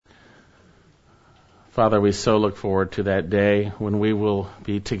Father, we so look forward to that day when we will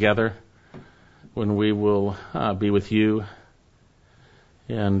be together, when we will be with you,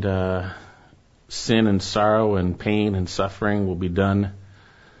 and sin and sorrow and pain and suffering will be done,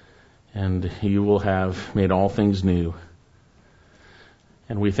 and you will have made all things new.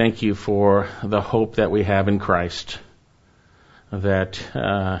 And we thank you for the hope that we have in Christ,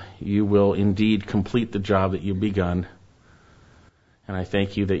 that you will indeed complete the job that you've begun. And I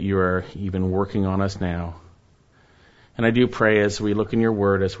thank you that you are even working on us now. And I do pray as we look in your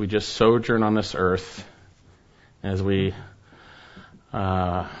word, as we just sojourn on this earth, as we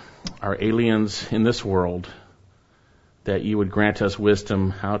are aliens in this world, that you would grant us wisdom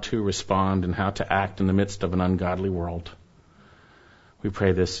how to respond and how to act in the midst of an ungodly world. We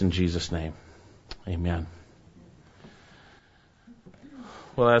pray this in Jesus' name. Amen.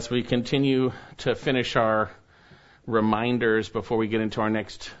 Well, as we continue to finish our reminders before we get into our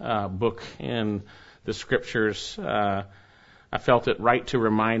next book in the scriptures, I felt it right to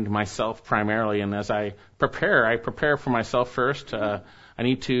remind myself primarily, and as I prepare for myself first. I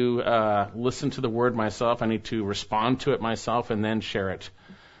need to listen to the word myself. I need to respond to it myself and then share it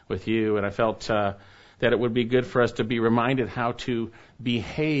with you. And I felt that it would be good for us to be reminded how to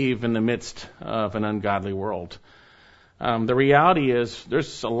behave in the midst of an ungodly world. The reality is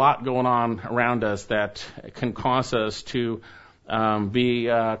there's a lot going on around us that can cause us to be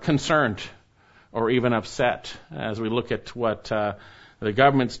concerned or even upset as we look at what the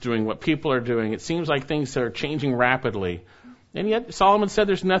government's doing, what people are doing. It seems like things are changing rapidly. And yet Solomon said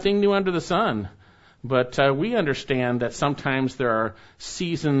there's nothing new under the sun. But we understand that sometimes there are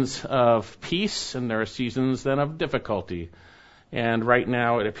seasons of peace and there are seasons then of difficulty. And right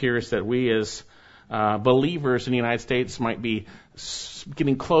now it appears that we as believers in the United States might be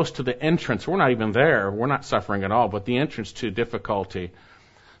getting close to the entrance. We're not even there. We're not suffering at all, but the entrance to difficulty.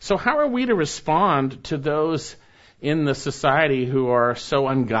 So how are we to respond to those in the society who are so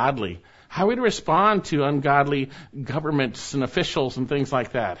ungodly? How are we to respond to ungodly governments and officials and things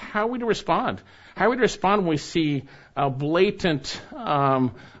like that? How are we to respond? How are we to respond when we see blatant,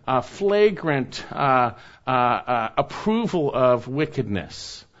 flagrant approval of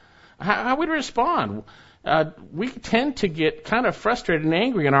wickedness? How are we to respond? We tend to get kind of frustrated and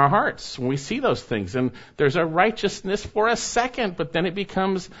angry in our hearts when we see those things. And there's a righteousness for a second, but then it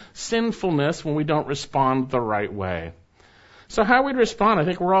becomes sinfulness when we don't respond the right way. So how are we to respond? I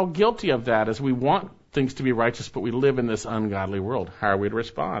think we're all guilty of that as we want things to be righteous, but we live in this ungodly world. How are we to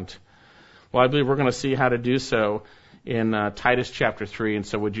respond? Well, I believe we're going to see how to do so in Titus chapter 3. And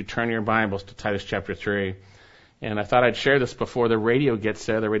so would you turn your Bibles to Titus chapter 3? And I thought I'd share this before the radio gets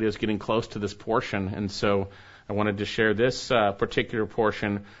there. The radio is getting close to this portion. And so I wanted to share this particular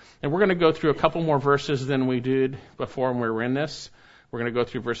portion. And we're going to go through a couple more verses than we did before when we were in this. We're going to go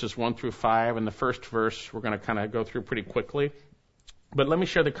through verses 1 through 5. And the first verse we're going to kind of go through pretty quickly. But let me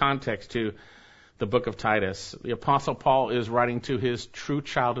share the context to the book of Titus. The Apostle Paul is writing to his true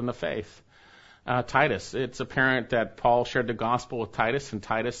child in the faith, Titus. It's apparent that Paul shared the gospel with Titus, and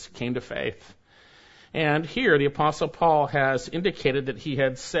Titus came to faith. And here the Apostle Paul has indicated that he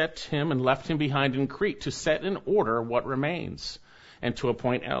had set him and left him behind in Crete to set in order what remains and to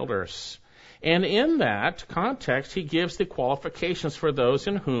appoint elders. And in that context, he gives the qualifications for those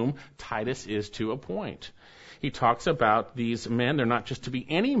in whom Titus is to appoint. He talks about these men. They're not just to be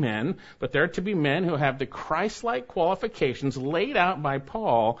any men, but they're to be men who have the Christ-like qualifications laid out by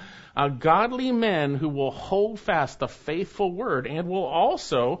Paul, godly men who will hold fast the faithful word and will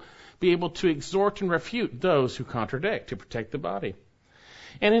also be able to exhort and refute those who contradict, to protect the body.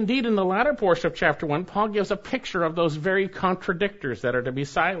 And indeed, in the latter portion of chapter 1, Paul gives a picture of those very contradictors that are to be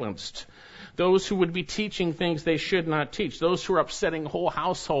silenced. Those who would be teaching things they should not teach. Those who are upsetting whole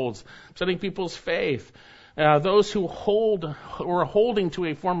households, upsetting people's faith. Those who are holding to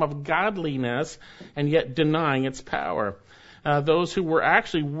a form of godliness and yet denying its power. Those who were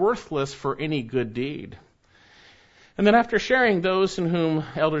actually worthless for any good deed. And then after sharing those in whom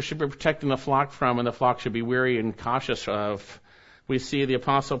elders should be protecting the flock from and the flock should be wary and cautious of, we see the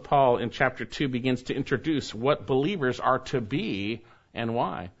Apostle Paul in chapter 2 begins to introduce what believers are to be and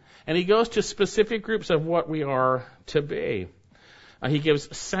why. And he goes to specific groups of what we are to be. He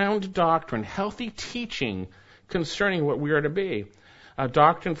gives sound doctrine, healthy teaching concerning what we are to be.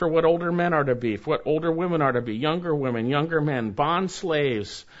 Doctrine for what older men are to be, for what older women are to be, younger women, younger men, bond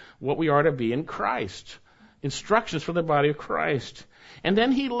slaves, what we are to be in Christ. Instructions for the body of Christ. And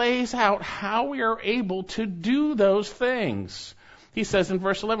then he lays out how we are able to do those things. He says in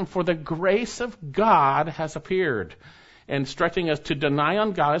verse 11, for the grace of God has appeared, instructing us to deny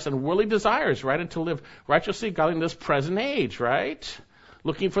ungodliness and worldly desires, right, and to live righteously, godly in this present age, right?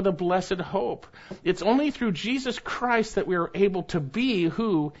 looking for the blessed hope. It's only through Jesus Christ that we are able to be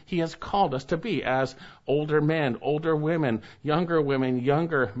who he has called us to be as older men, older women,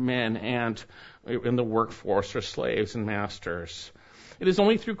 younger men, and in the workforce or slaves and masters. It is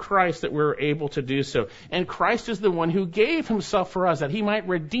only through Christ that we're able to do so. And Christ is the one who gave himself for us, that he might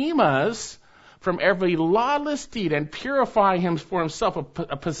redeem us from every lawless deed and purify him for himself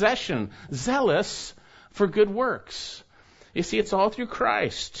a possession, zealous for good works. You see, it's all through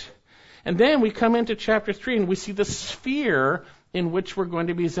Christ. And then we come into chapter 3 and we see the sphere in which we're going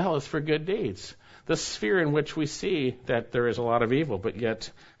to be zealous for good deeds. The sphere in which we see that there is a lot of evil, but yet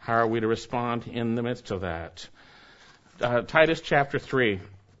how are we to respond in the midst of that? Titus chapter 3.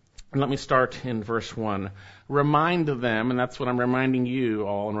 And let me start in verse 1. Remind them, and that's what I'm reminding you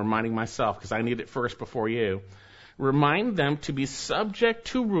all and reminding myself because I need it first before you. Remind them to be subject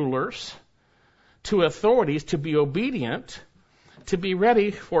to rulers, to authorities, to be obedient, to be ready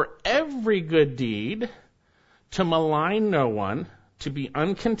for every good deed, to malign no one, to be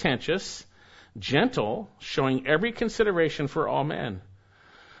uncontentious, gentle, showing every consideration for all men.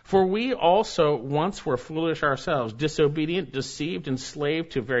 For we also once were foolish ourselves, disobedient, deceived,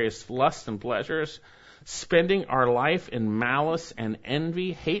 enslaved to various lusts and pleasures, spending our life in malice and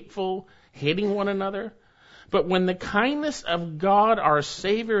envy, hateful, hating one another. But when the kindness of God, our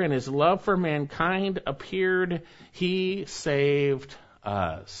Savior, and his love for mankind appeared, he saved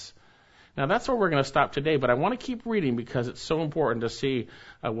us. Now, that's where we're going to stop today, but I want to keep reading because it's so important to see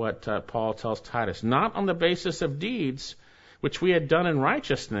what Paul tells Titus. Not on the basis of deeds, which we had done in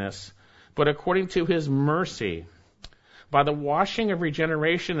righteousness, but according to his mercy, by the washing of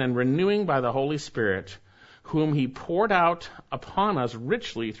regeneration and renewing by the Holy Spirit, whom he poured out upon us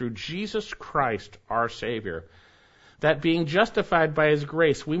richly through Jesus Christ our Savior, that being justified by his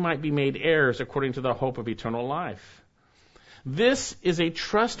grace, we might be made heirs according to the hope of eternal life. This is a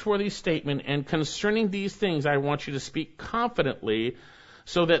trustworthy statement, and concerning these things I want you to speak confidently,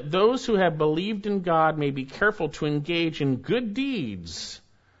 so that those who have believed in God may be careful to engage in good deeds.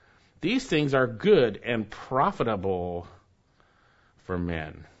 These things are good and profitable for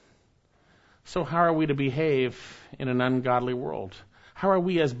men. So how are we to behave in an ungodly world? How are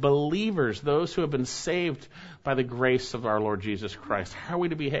we as believers, those who have been saved by the grace of our Lord Jesus Christ, how are we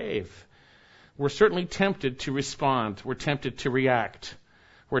to behave? We're certainly tempted to respond. We're tempted to react.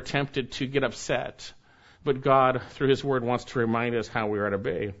 We're tempted to get upset. But God, through his word, wants to remind us how we are to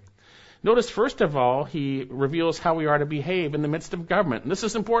be. Notice, first of all, he reveals how we are to behave in the midst of government. And this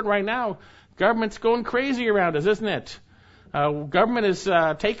is important right now. Government's going crazy around us, isn't it? Government is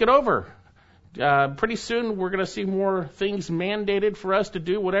taking over. Pretty soon we're going to see more things mandated for us to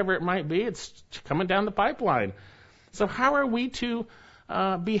do, whatever it might be. It's coming down the pipeline. So how are we to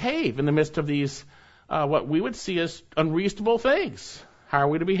behave in the midst of these, what we would see as unreasonable things? How are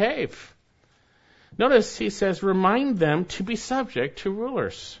we to behave? Notice he says, remind them to be subject to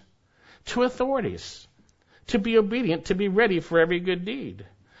rulers, to authorities, to be obedient, to be ready for every good deed,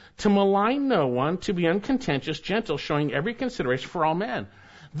 to malign no one, to be uncontentious, gentle, showing every consideration for all men.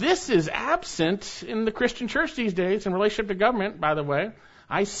 This is absent in the Christian church these days in relationship to government, by the way.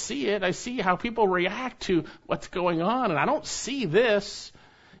 I see it. I see how people react to what's going on, and I don't see this.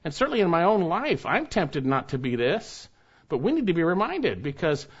 And certainly in my own life, I'm tempted not to be this. But we need to be reminded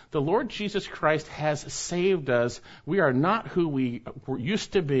because the Lord Jesus Christ has saved us. We are not who we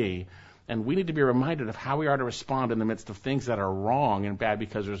used to be. And we need to be reminded of how we are to respond in the midst of things that are wrong and bad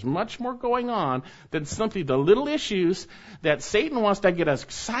because there's much more going on than simply the little issues that Satan wants to get us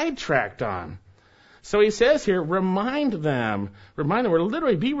sidetracked on. So he says here, remind them. We're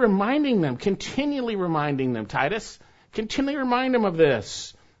literally be reminding them, continually reminding them. Titus, continually remind them of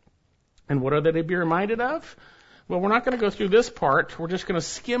this. And what are they to be reminded of? Well, we're not going to go through this part. We're just going to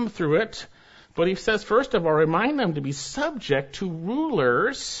skim through it. But he says, first of all, remind them to be subject to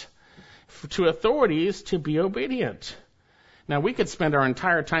rulers, to authorities, to be obedient. Now, we could spend our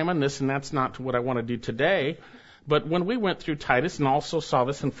entire time on this, and that's not what I want to do today. But when we went through Titus and also saw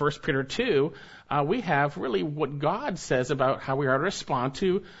this in 1 Peter 2, we have really what God says about how we are to respond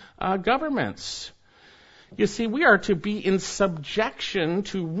to governments. You see, we are to be in subjection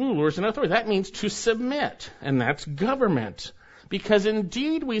to rulers and authorities. That means to submit, and that's government. Because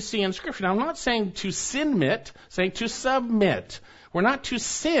indeed we see in Scripture, now I'm not saying to sinmit, saying to submit. We're not to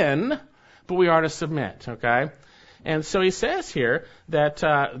sin, but we are to submit, okay? And so he says here that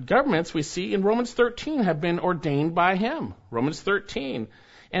governments we see in Romans 13 have been ordained by him, Romans 13,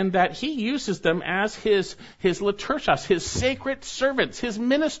 and that he uses them as his liturgios, his sacred servants, his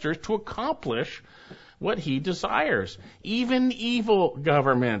ministers to accomplish what he desires. Even evil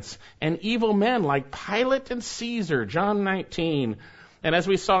governments and evil men like Pilate and Caesar, John 19, And as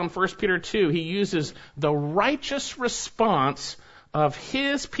we saw in 1 Peter 2, he uses the righteous response of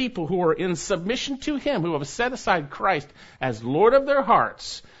his people who are in submission to him, who have set aside Christ as Lord of their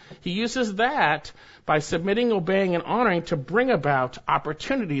hearts. He uses that by submitting, obeying, and honoring to bring about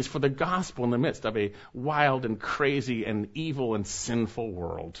opportunities for the gospel in the midst of a wild and crazy and evil and sinful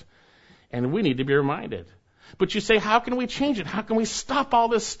world. And we need to be reminded. But you say, how can we change it? How can we stop all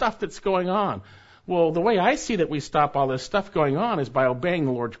this stuff that's going on? Well, the way I see that we stop all this stuff going on is by obeying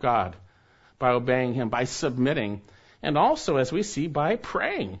the Lord God, by obeying him, by submitting, and also, as we see, by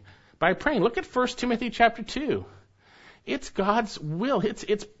praying. By praying. Look at 1 Timothy chapter 2. It's God's will.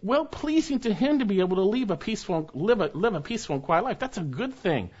 It's well pleasing to him to be able to live a peaceful and quiet life. That's a good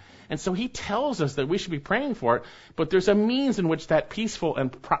thing. And so he tells us that we should be praying for it, but there's a means in which that peaceful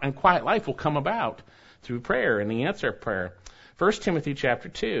and quiet life will come about through prayer and the answer of prayer. 1 Timothy chapter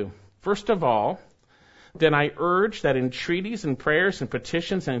 2. First of all, then I urge that entreaties and prayers and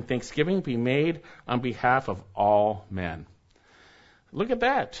petitions and thanksgiving be made on behalf of all men. Look at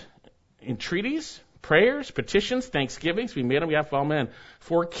that. Entreaties, prayers, petitions, thanksgivings be made on behalf of all men.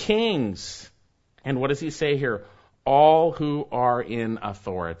 For kings, and what does he say here? All who are in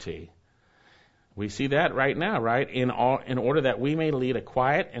authority. We see that right now, right? In order that we may lead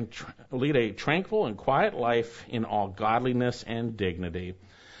a tranquil and quiet life in all godliness and dignity.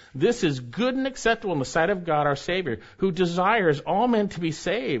 This is good and acceptable in the sight of God our Savior, who desires all men to be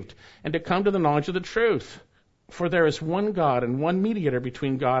saved and to come to the knowledge of the truth. For there is one God and one mediator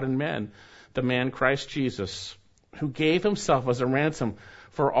between God and men, the man Christ Jesus, who gave himself as a ransom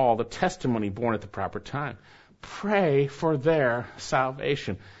for all, the testimony born at the proper time. Pray for their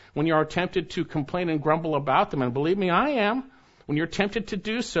salvation. When you are tempted to complain and grumble about them, and believe me, I am, when you're tempted to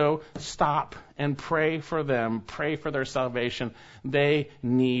do so, stop and pray for them. Pray for their salvation. They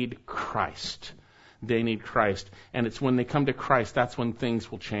need Christ. They need Christ. And it's when they come to Christ, that's when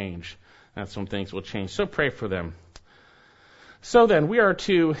things will change. That's when things will change. So pray for them. So then, we are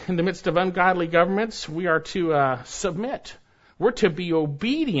to, in the midst of ungodly governments, we are to submit. We're to be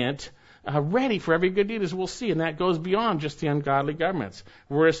obedient, ready for every good deed, as we'll see. And that goes beyond just the ungodly governments.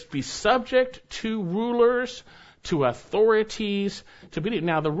 We're to be subject to rulers, to authorities, to be.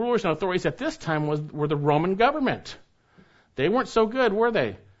 Now, the rulers and authorities at this time were the Roman government. They weren't so good, were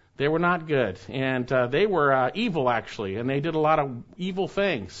they? They were not good. And they were evil, actually. And they did a lot of evil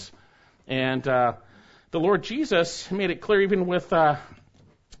things. And the Lord Jesus made it clear, even with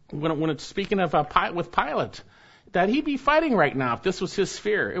when it's speaking of with Pilate, that he'd be fighting right now if this was his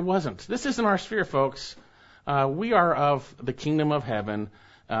sphere. It wasn't. This isn't our sphere, folks. We are of the kingdom of heaven.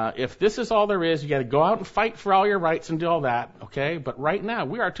 If this is all there is, you got to go out and fight for all your rights and do all that, okay? But right now,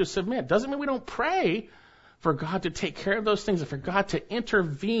 we are to submit. Doesn't mean we don't pray for God to take care of those things, and for God to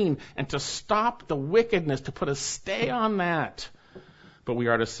intervene and to stop the wickedness, to put a stay on that. But we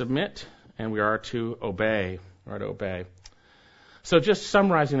are to submit, and we are to obey. We are to obey. So just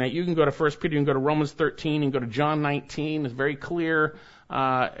summarizing that, you can go to 1 Peter, you can go to Romans 13, you can go to John 19. It's very clear.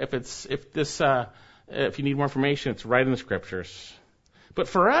 If you need more information, it's right in the Scriptures. But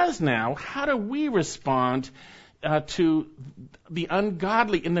for us now, how do we respond to the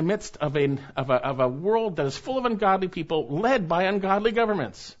ungodly in the midst of a world that is full of ungodly people led by ungodly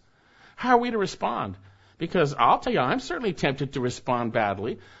governments? How are we to respond? Because I'll tell you, I'm certainly tempted to respond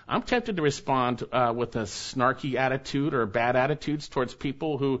badly. I'm tempted to respond with a snarky attitude or bad attitudes towards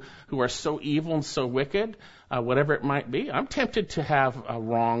people who are so evil and so wicked, whatever it might be. I'm tempted to have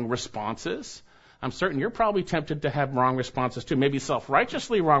wrong responses. I'm certain you're probably tempted to have wrong responses too, maybe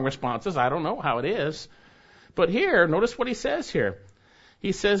self-righteously wrong responses. I don't know how it is. But here, notice what he says here.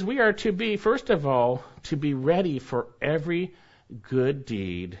 He says we are to be, first of all, to be ready for every good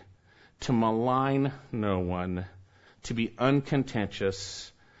deed, to malign no one, to be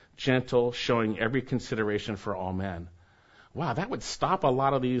uncontentious, gentle, showing every consideration for all men. Wow, that would stop a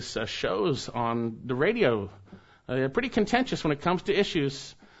lot of these shows on the radio. They're pretty contentious when it comes to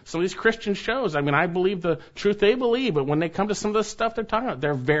issues. Some of these Christian shows, I mean, I believe the truth they believe, but when they come to some of the stuff they're talking about,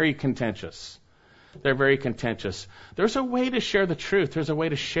 they're very contentious. They're very contentious. There's a way to share the truth. There's a way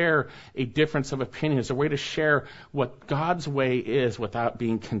to share a difference of opinion. There's a way to share what God's way is without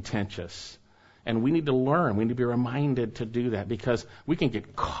being contentious. And we need to learn. We need to be reminded to do that, because we can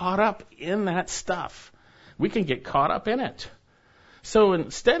get caught up in that stuff. We can get caught up in it. So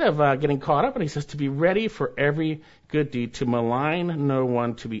instead of getting caught up, and he says to be ready for every good deed, to malign no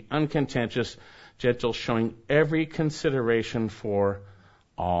one, to be uncontentious, gentle, showing every consideration for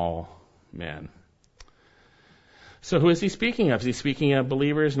all men. So who is he speaking of? Is he speaking of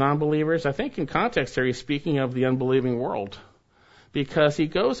believers, non-believers? I think in context there he's speaking of the unbelieving world. because he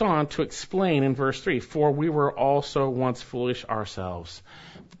goes on to explain in verse 3, for we were also once foolish ourselves.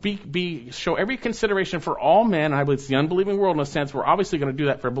 Show every consideration for all men. I believe it's the unbelieving world in a sense. We're obviously going to do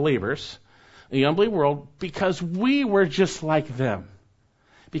that for believers. The unbelieving world, because we were just like them.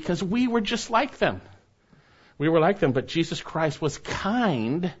 Because we were just like them. We were like them, but Jesus Christ was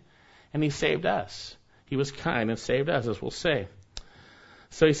kind, and he saved us. He was kind and saved us, as we'll say.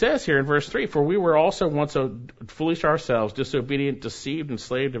 So he says here in verse 3, for we were also once so foolish ourselves, disobedient, deceived,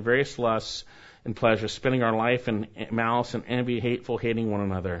 enslaved to various lusts and pleasures, spending our life in malice and envy, hateful, hating one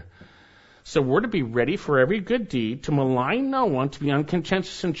another. So we're to be ready for every good deed, to malign no one, to be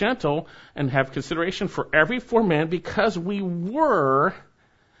uncontentious and gentle, and have consideration for every poor man, because we were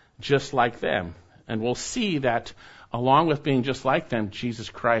just like them. And we'll see that along with being just like them, Jesus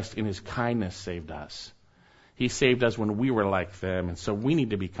Christ in his kindness saved us. He saved us when we were like them, and so we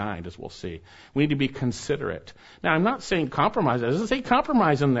need to be kind, as we'll see. We need to be considerate. Now, I'm not saying compromise. It doesn't say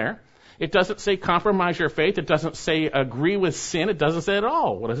compromise in there. It doesn't say compromise your faith. It doesn't say agree with sin. It doesn't say at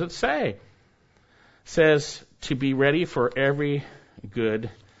all. What does it say? It says to be ready for every good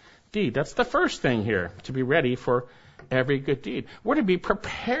deed. That's the first thing here, to be ready for every good deed. We're to be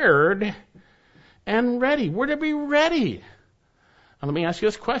prepared and ready. We're to be ready. Now, let me ask you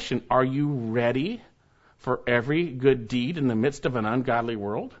this question. Are you ready for every good deed in the midst of an ungodly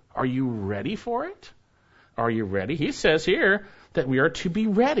world? Are you ready for it? Are you ready? He says here that we are to be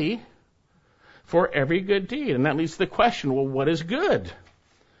ready for every good deed. And that leads to the question, well, what is good?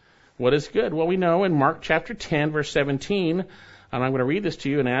 What is good? Well, we know in Mark chapter 10, verse 17, and I'm going to read this to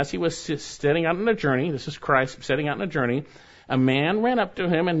you, and as he was setting out on a journey, this is Christ setting out on a journey, a man ran up to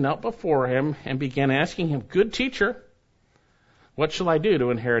him and knelt before him and began asking him, good teacher, what shall I do to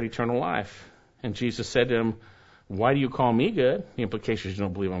inherit eternal life? And Jesus said to him, why do you call me good? The implication is you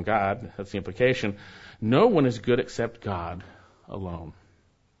don't believe on God. That's the implication. No one is good except God alone.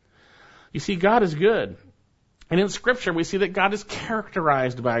 You see, God is good. And in Scripture, we see that God is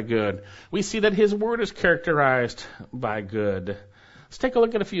characterized by good. We see that his word is characterized by good. Let's take a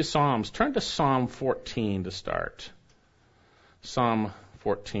look at a few Psalms. Turn to Psalm 14 to start. Psalm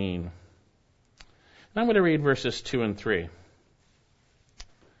 14. And I'm going to read verses 2 and 3.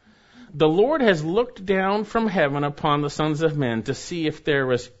 The Lord has looked down from heaven upon the sons of men to see if there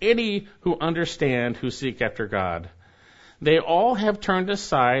was any who understand, who seek after God. They all have turned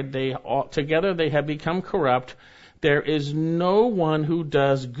aside. Together they have become corrupt. There is no one who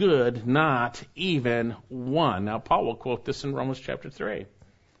does good, not even one. Now, Paul will quote this in Romans chapter 3.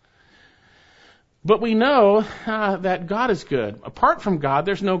 But we know that God is good. Apart from God,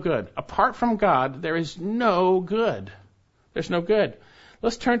 there's no good. Apart from God, there is no good. There's no good.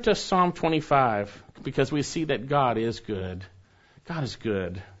 Let's turn to Psalm 25, because we see that God is good. God is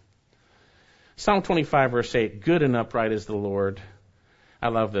good. Psalm 25, verse 8, good and upright is the Lord. I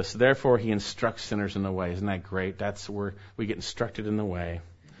love this. Therefore, he instructs sinners in the way. Isn't that great? That's where we get instructed in the way.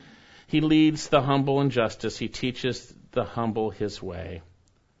 He leads the humble in justice. He teaches the humble his way.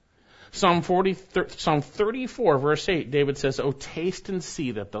 Psalm 34, verse 8, David says, oh, taste and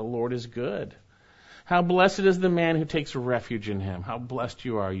see that the Lord is good. How blessed is the man who takes refuge in him. How blessed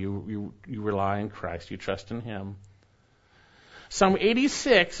you are. You rely on Christ. You trust in him. Psalm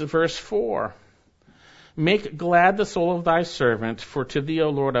 86, verse 4. Make glad the soul of thy servant, for to thee, O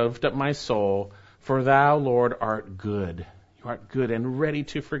Lord, I lift up my soul. For thou, Lord, art good. You art good and ready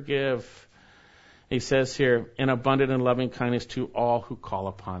to forgive. He says here, in abundant and loving kindness to all who call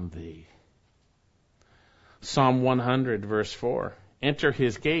upon thee. Psalm 100, verse 4. Enter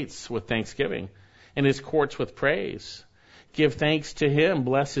his gates with thanksgiving, and his courts with praise. Give thanks to him,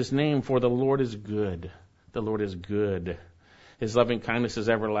 bless his name, for the Lord is good. The Lord is good. His loving kindness is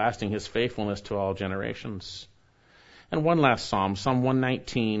everlasting, his faithfulness to all generations. And one last psalm, Psalm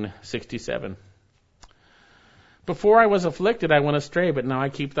 119, 67. Before I was afflicted, I went astray, but now I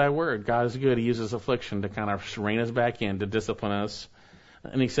keep thy word. God is good. He uses affliction to kind of rein us back in, to discipline us.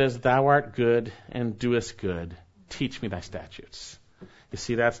 And he says, thou art good and doest good. Teach me thy statutes. You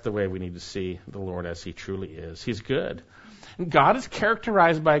see, that's the way we need to see the Lord as he truly is. He's good. And God is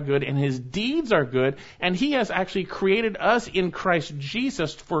characterized by good, and his deeds are good, and he has actually created us in Christ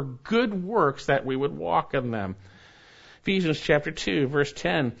Jesus for good works that we would walk in them. Ephesians chapter 2, verse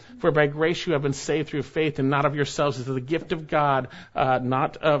 10, for by grace you have been saved through faith, and not of yourselves, as the gift of God,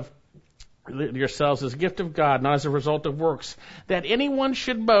 not of yourselves, as a gift of God, not as a result of works, that anyone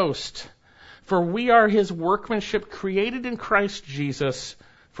should boast. For we are his workmanship, created in Christ Jesus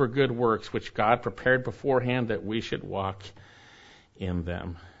for good works, which God prepared beforehand that we should walk in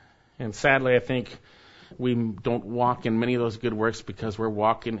them. And sadly, I think we don't walk in many of those good works because we're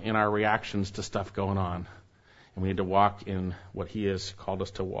walking in our reactions to stuff going on. And we need to walk in what he has called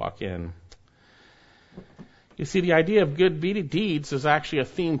us to walk in. You see, the idea of good deeds is actually a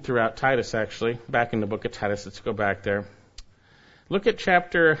theme throughout Titus, actually. Back in the book of Titus, let's go back there. Look at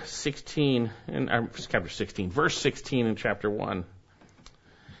chapter 16, verse 16 in chapter 1.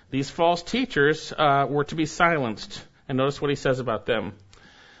 These false teachers were to be silenced. And notice what he says about them.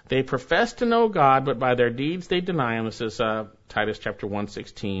 They profess to know God, but by their deeds they deny him. This is Titus chapter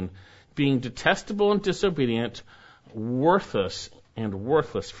 1:16. Being detestable and disobedient, worthless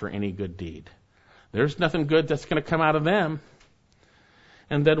for any good deed. There's nothing good that's going to come out of them.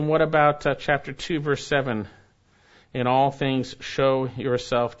 And then what about chapter 2, verse 7? In all things, show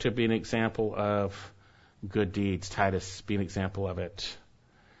yourself to be an example of good deeds. Titus, be an example of it.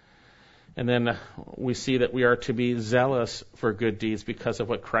 And then we see that we are to be zealous for good deeds because of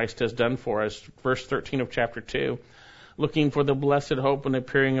what Christ has done for us. Verse 13 of chapter 2. Looking for the blessed hope and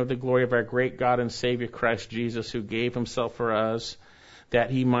appearing of the glory of our great God and Savior Christ Jesus, who gave himself for us, that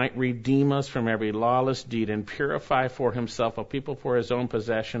he might redeem us from every lawless deed and purify for himself a people for his own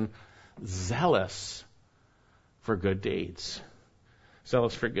possession, zealous for good deeds.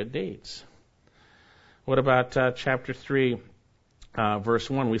 Zealous for good deeds. What about chapter 3, verse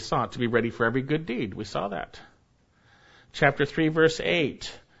 1? We saw it, to be ready for every good deed. We saw that. Chapter 3, verse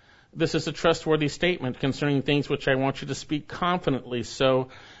 8. This is a trustworthy statement concerning things which I want you to speak confidently, so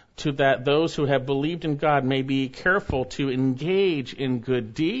to that those who have believed in God may be careful to engage in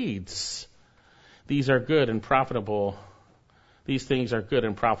good deeds. These are good and profitable. These things are good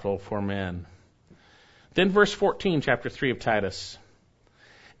and profitable for men. Then verse 14, chapter 3 of Titus.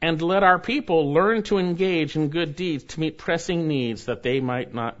 And let our people learn to engage in good deeds to meet pressing needs, that they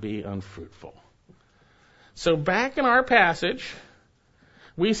might not be unfruitful. So back in our passage,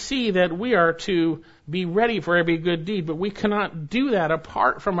 we see that we are to be ready for every good deed, but we cannot do that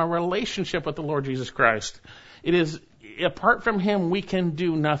apart from a relationship with the Lord Jesus Christ. It is, apart from him, we can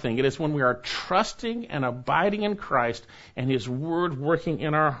do nothing. It is when we are trusting and abiding in Christ and his word working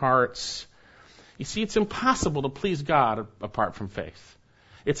in our hearts. You see, it's impossible to please God apart from faith.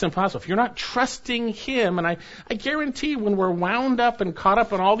 It's impossible. If you're not trusting him, and I guarantee when we're wound up and caught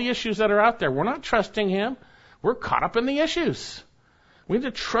up in all the issues that are out there, we're not trusting him. We're caught up in the issues. We need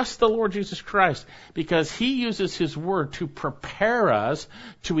to trust the Lord Jesus Christ because he uses his word to prepare us,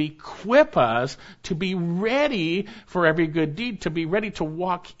 to equip us, to be ready for every good deed, to be ready to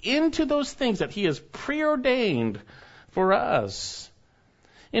walk into those things that he has preordained for us.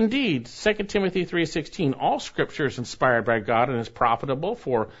 Indeed, 2 Timothy 3:16, all scripture is inspired by God and is profitable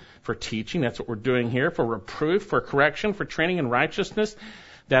for teaching. That's what we're doing here, for reproof, for correction, for training in righteousness,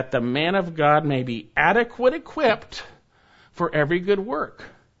 that the man of God may be adequate equipped for every good work.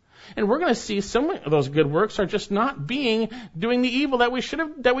 And we're going to see some of those good works are just not doing the evil that we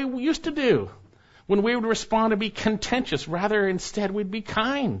used to do. When we would respond to be contentious, rather instead we'd be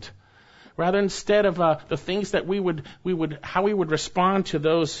kind. Rather instead of the things that we would respond to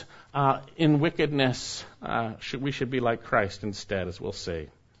those in wickedness, we should be like Christ instead, as we'll see.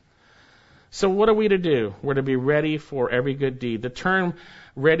 So what are we to do? We're to be ready for every good deed. The term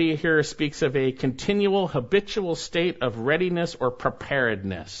ready here speaks of a continual, habitual state of readiness or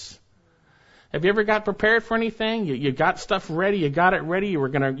preparedness. Have you ever got prepared for anything? You got stuff ready, you got it ready,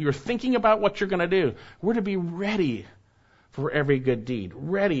 you're thinking about what you're going to do. We're to be ready for every good deed.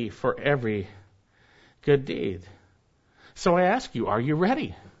 Ready for every good deed. So I ask you, are you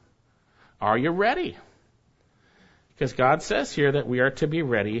ready? Are you ready? Because God says here that we are to be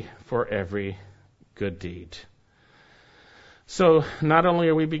ready for every good deed. So not only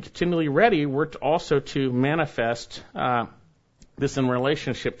are we continually ready, we're also to manifest this in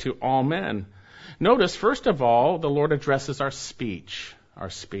relationship to all men. Notice, first of all, the Lord addresses our speech. Our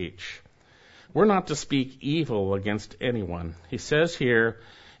speech. We're not to speak evil against anyone. He says here,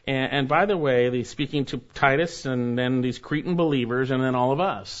 and by the way, he's speaking to Titus and then these Cretan believers and then all of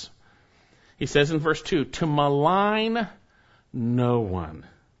us. He says in verse 2, to malign no one.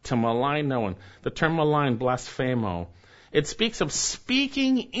 To malign no one. The term malign, blasphemo, it speaks of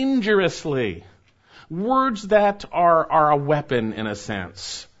speaking injuriously. Words that are a weapon in a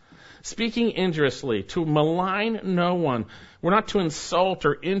sense. Speaking injuriously, to malign no one. We're not to insult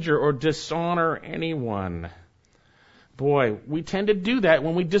or injure or dishonor anyone. Boy, we tend to do that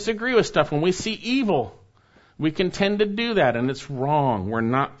when we disagree with stuff, when we see evil. We can tend to do that, and it's wrong. We're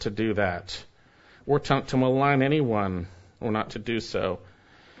not to do that. We're to malign anyone. We're not to do so.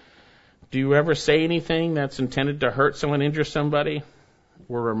 Do you ever say anything that's intended to hurt someone, injure somebody?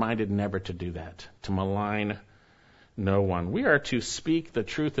 We're reminded never to do that, to malign no one. We are to speak the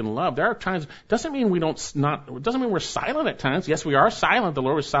truth in love. There are times, doesn't mean we're silent at times. Yes, we are silent. The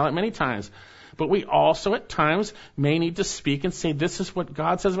Lord was silent many times. But we also at times may need to speak and say, this is what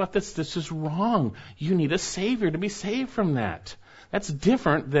God says about this. This is wrong. You need a Savior to be saved from that. That's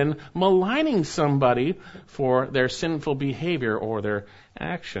different than maligning somebody for their sinful behavior or their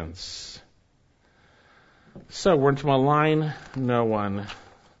actions. So we're to malign no one.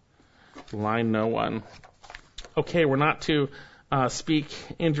 Malign no one. Okay, we're not to speak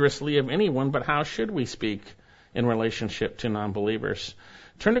injuriously of anyone, but how should we speak in relationship to non-believers?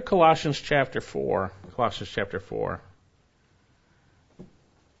 Turn to Colossians chapter 4. Colossians chapter 4.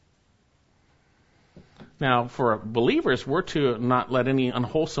 Now, for believers, we're to not let any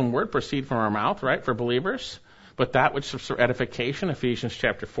unwholesome word proceed from our mouth, right, for believers, but that which is for edification, Ephesians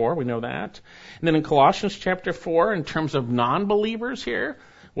chapter 4, we know that. And then in Colossians chapter 4, in terms of non-believers here,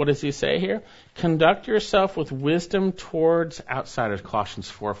 what does he say here? Conduct yourself with wisdom towards outsiders,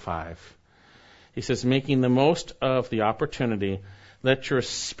 Colossians 4:5. He says, making the most of the opportunity, let your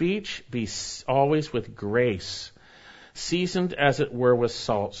speech be always with grace, seasoned as it were with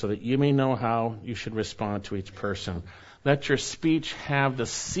salt, so that you may know how you should respond to each person. Let your speech have the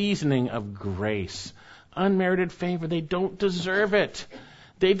seasoning of grace. Unmerited favor. They don't deserve it.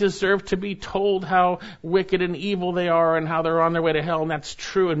 They deserve to be told how wicked and evil they are and how they're on their way to hell, and that's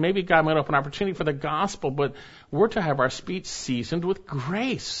true. And maybe God might open an opportunity for the gospel, but we're to have our speech seasoned with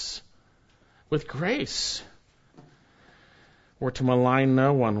grace. With grace. We're to malign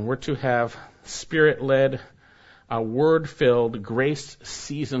no one. We're to have Spirit-led, word-filled,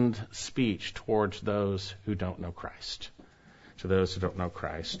 grace-seasoned speech towards those who don't know Christ. To those who don't know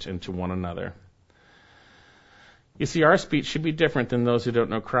Christ and to one another. You see, our speech should be different than those who don't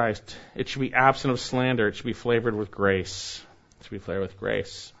know Christ. It should be absent of slander. It should be flavored with grace. It should be flavored with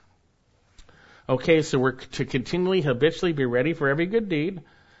grace. Okay, so we're to continually, habitually be ready for every good deed.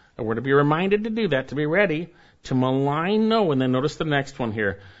 And we're to be reminded to do that, to be ready, to malign no one. Then notice the next one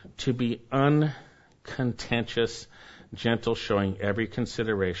here. To be uncontentious, gentle, showing every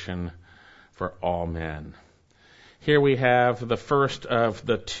consideration for all men. Here we have the first of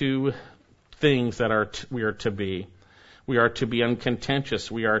the two things that we are to be. We are to be uncontentious.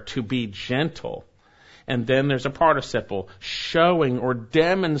 We are to be gentle. And then there's a participle, showing or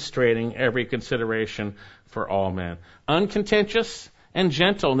demonstrating every consideration for all men. Uncontentious and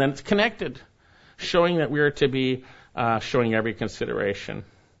gentle, and then it's connected, showing that we are to be showing every consideration.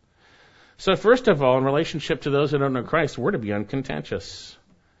 So first of all, in relationship to those who don't know Christ, we're to be uncontentious.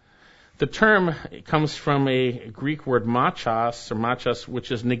 The term comes from a Greek word machos,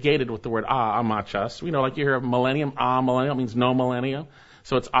 which is negated with the word amachos. Like you hear of millennium, millennium means no millennium.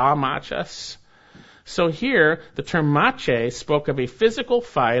 So it's amachos. So here, the term mache spoke of a physical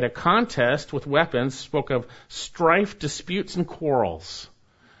fight, a contest with weapons, spoke of strife, disputes, and quarrels.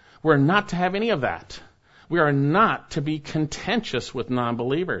 We're not to have any of that. We are not to be contentious with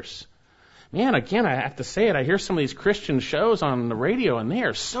non-believers. Man, again, I have to say it. I hear some of these Christian shows on the radio, and they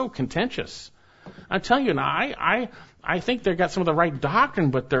are so contentious. I tell you, I think they've got some of the right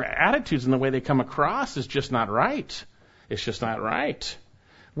doctrine, but their attitudes and the way they come across is just not right. It's just not right.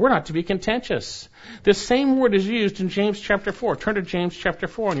 We're not to be contentious. This same word is used in James chapter 4. Turn to James chapter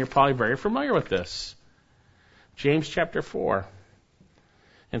 4, and you're probably very familiar with this. James chapter 4.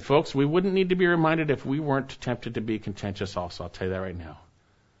 And folks, we wouldn't need to be reminded if we weren't tempted to be contentious also. I'll tell you that right now.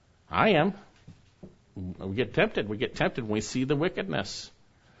 I am. We get tempted. We get tempted when we see the wickedness.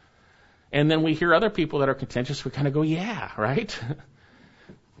 And then we hear other people that are contentious. We kind of go, yeah, right?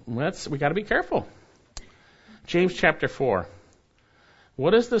 We got to be careful. James chapter 4.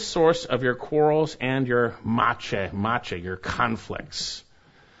 What is the source of your quarrels and your your conflicts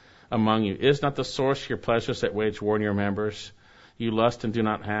among you? Is not the source your pleasures that wage war in your members? You lust and do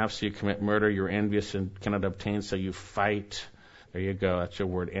not have, so you commit murder. You're envious and cannot obtain, so you fight. There you go. That's your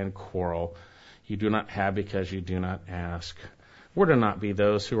word. And quarrel. You do not have because you do not ask. We're to not be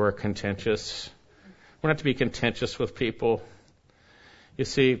those who are contentious. We're not to be contentious with people. You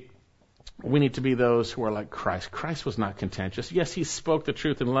see, we need to be those who are like Christ. Christ was not contentious. Yes, he spoke the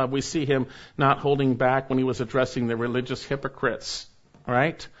truth in love. We see him not holding back when he was addressing the religious hypocrites,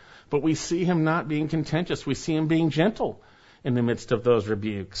 right? But we see him not being contentious. We see him being gentle in the midst of those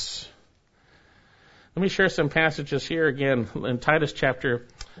rebukes. Let me share some passages here again in Titus chapter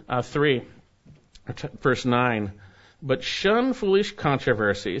 3, verse 9. But shun foolish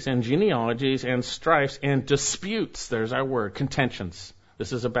controversies and genealogies and strifes and disputes. There's our word, contentions.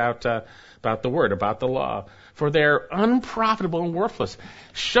 This is about the word, about the law. For they're unprofitable and worthless.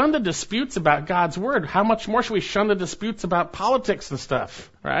 Shun the disputes about God's word. How much more should we shun the disputes about politics and stuff,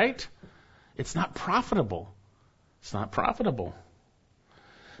 right? It's not profitable. It's not profitable.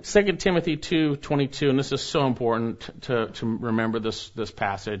 2 Timothy 2:22, and this is so important to remember this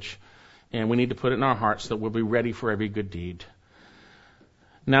passage. And we need to put it in our hearts so that we'll be ready for every good deed.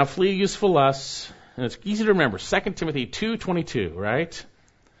 Now flee useful lusts, and it's easy to remember, 2 Timothy 2:22, right?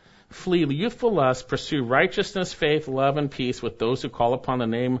 Flee youthful lusts, pursue righteousness, faith, love, and peace with those who call upon the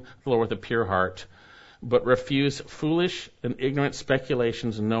name of the Lord with a pure heart, but refuse foolish and ignorant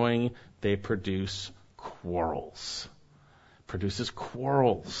speculations, knowing they produce quarrels. Produces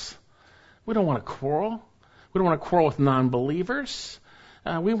quarrels. We don't want to quarrel. We don't want to quarrel with non-believers.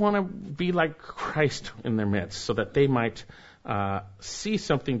 We want to be like Christ in their midst so that they might see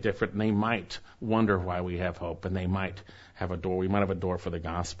something different, and they might wonder why we have hope, and they might have a door. We might have a door for the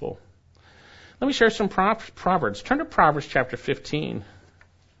gospel. Let me share some Proverbs. Turn to Proverbs chapter 15.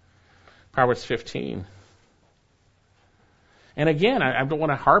 Proverbs 15. And again, I don't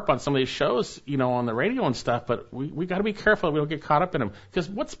want to harp on some of these shows, on the radio and stuff, but we got to be careful that we don't get caught up in them, because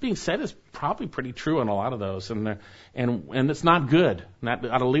what's being said is probably pretty true on a lot of those, and it's not good. That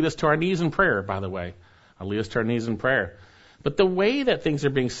ought to lead us to our knees in prayer, by the way. I'll lead us to our knees in prayer. But the way that things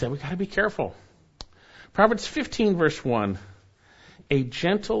are being said, we got to be careful. Proverbs 15, verse 1. A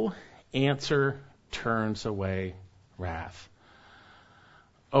gentle answer turns away wrath.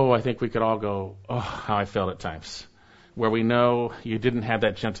 Oh, I think we could all go, oh, how I felt at times, where we know you didn't have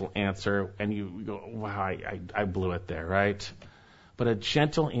that gentle answer, and you go, wow, I blew it there, right? But a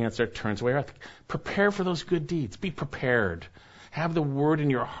gentle answer turns away wrath. Prepare for those good deeds. Be prepared. Have the word in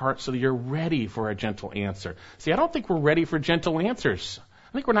your heart so that you're ready for a gentle answer. See, I don't think we're ready for gentle answers.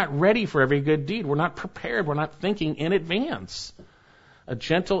 I think we're not ready for every good deed. We're not prepared. We're not thinking in advance. A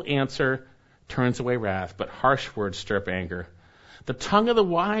gentle answer turns away wrath, but harsh words stir up anger. The tongue of the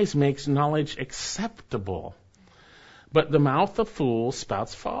wise makes knowledge acceptable, but the mouth of fools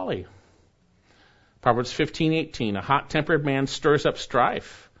spouts folly. Proverbs 15:18. A hot-tempered man stirs up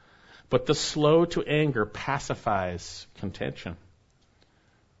strife, but the slow to anger pacifies contention.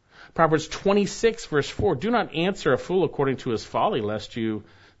 Proverbs 26, verse 4. Do not answer a fool according to his folly, lest you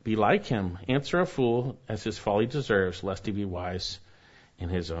be like him. Answer a fool as his folly deserves, lest he be wise in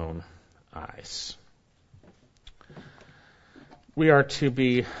his own eyes. We are to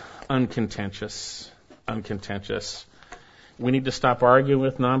be uncontentious. We need to stop arguing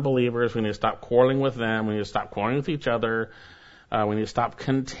with non-believers. We need to stop quarreling with them. We need to stop quarreling with each other. We need to stop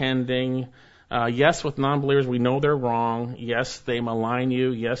contending. Yes, with non-believers, we know they're wrong. Yes, they malign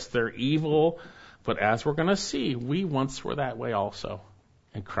you. Yes, they're evil. But as we're going to see, we once were that way also.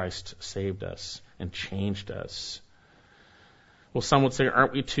 And Christ saved us and changed us. Well, some would say,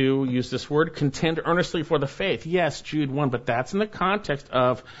 aren't we to use this word? Contend earnestly for the faith. Yes, Jude 1, but that's in the context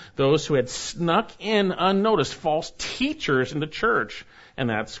of those who had snuck in unnoticed false teachers in the church. And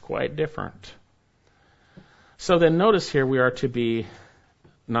that's quite different. So then notice here we are to be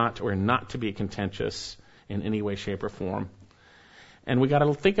not to be contentious in any way, shape, or form. And we got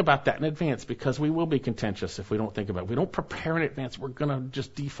to think about that in advance, because we will be contentious if we don't think about it. If we don't prepare in advance, we're going to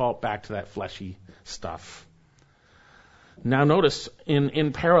just default back to that fleshy stuff. Now notice,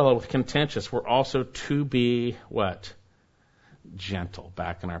 in parallel with contentious, we're also to be what? Gentle.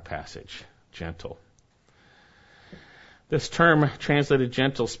 Back in our passage. Gentle. This term, translated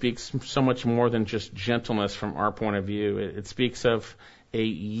gentle, speaks so much more than just gentleness from our point of view. It speaks of a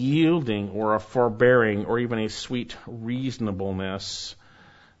yielding or a forbearing or even a sweet reasonableness.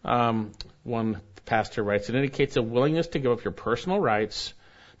 One pastor writes, it indicates a willingness to give up your personal rights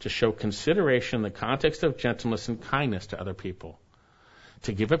to show consideration in the context of gentleness and kindness to other people.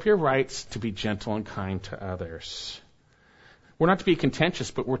 To give up your rights to be gentle and kind to others. We're not to be contentious,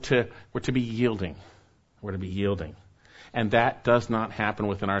 but we're to be yielding. We're to be yielding. And that does not happen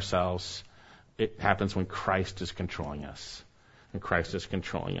within ourselves. It happens when Christ is controlling us. When Christ is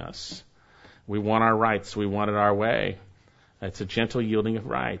controlling us. We want our rights. We want it our way. It's a gentle yielding of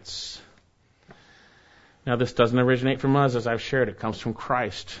rights. Now, this doesn't originate from us, as I've shared. It comes from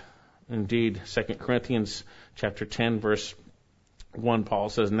Christ. Indeed, 2 Corinthians chapter 10, verse 1, Paul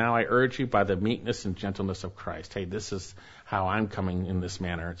says, now I urge you by the meekness and gentleness of Christ. Hey, this is how I'm coming in this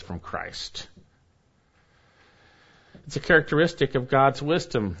manner. It's from Christ. It's a characteristic of God's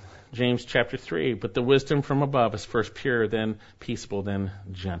wisdom. James chapter 3, but the wisdom from above is first pure, then peaceable, then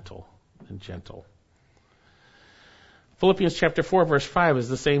gentle. Philippians chapter 4, verse 5 is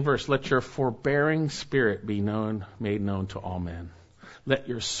the same verse. Let your forbearing spirit be made known to all men. Let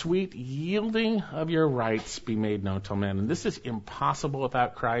your sweet yielding of your rights be made known to all men. And this is impossible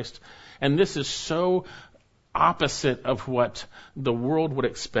without Christ. And this is so opposite of what the world would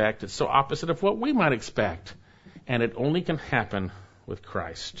expect. It's so opposite of what we might expect. And it only can happen with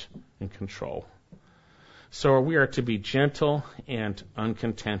Christ in control. So we are to be gentle and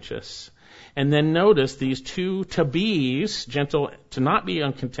uncontentious. And then notice these two to be's, gentle, to not be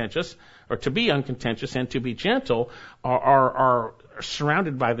uncontentious, or to be uncontentious and to be gentle, are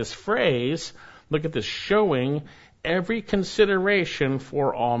surrounded by this phrase. Look at this, showing every consideration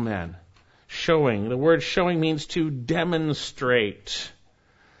for all men. Showing. The word showing means to demonstrate.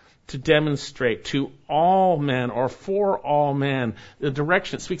 To demonstrate to all men or for all men. The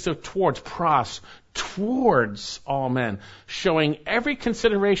direction it speaks of towards, pros, towards all men. Showing every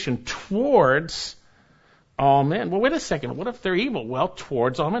consideration towards all men. Well, wait a second. What if they're evil? Well,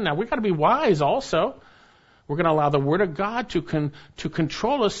 towards all men. Now, we've got to be wise also. We're going to allow the Word of God to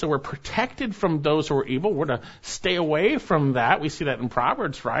control us so we're protected from those who are evil. We're to stay away from that. We see that in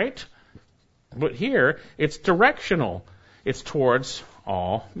Proverbs, right? But here, it's directional. It's towards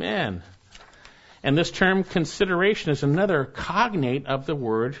all men. And this term consideration is another cognate of the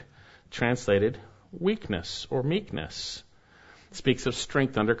word translated weakness or meekness. It speaks of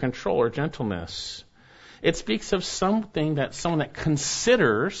strength under control or gentleness. It speaks of someone that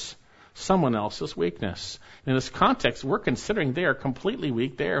considers someone else's weakness. In this context, we're considering they are completely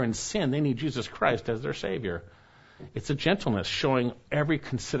weak. They are in sin. They need Jesus Christ as their Savior. It's a gentleness showing every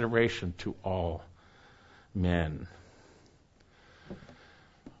consideration to all men.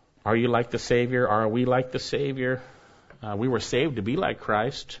 Are you like the Savior? Are we like the Savior? We were saved to be like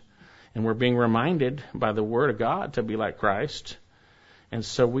Christ, and we're being reminded by the Word of God to be like Christ. And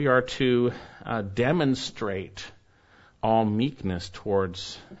so we are to demonstrate all meekness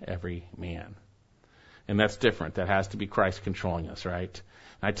towards every man. And that's different. That has to be Christ controlling us, right?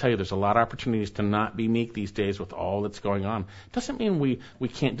 And I tell you, there's a lot of opportunities to not be meek these days with all that's going on. It doesn't mean we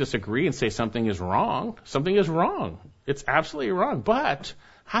can't disagree and say something is wrong. Something is wrong. It's absolutely wrong. But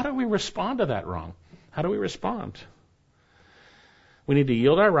how do we respond to that wrong? How do we respond? We need to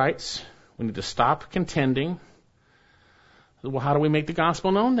yield our rights. We need to stop contending. Well, how do we make the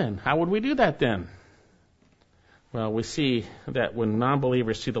gospel known then? How would we do that then? Well, we see that when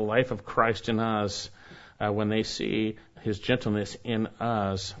non-believers see the life of Christ in us, when they see His gentleness in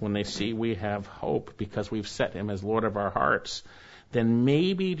us, when they see we have hope because we've set Him as Lord of our hearts, then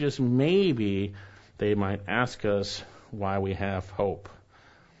maybe, just maybe, they might ask us why we have hope.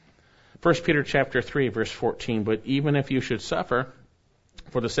 1 Peter chapter 3, verse 14, but even if you should suffer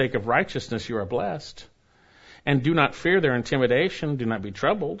for the sake of righteousness, you are blessed. And do not fear their intimidation, do not be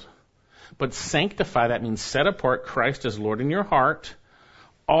troubled, but sanctify, that means set apart Christ as Lord in your heart,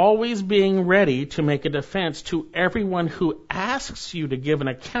 always being ready to make a defense to everyone who asks you to give an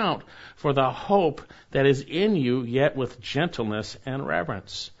account for the hope that is in you, yet with gentleness and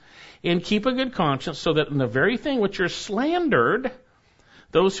reverence. And keep a good conscience, so that in the very thing which you're slandered,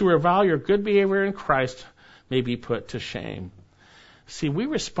 those who revile your good behavior in Christ may be put to shame. See, we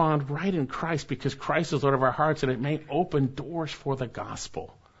respond right in Christ because Christ is Lord of our hearts, and it may open doors for the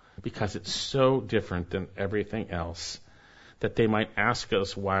gospel because it's so different than everything else, that they might ask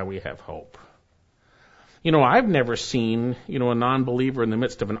us why we have hope. You know, I've never seen, a non-believer in the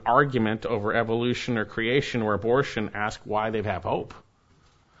midst of an argument over evolution or creation or abortion ask why they have hope.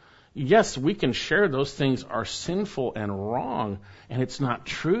 Yes, we can share those things are sinful and wrong, and it's not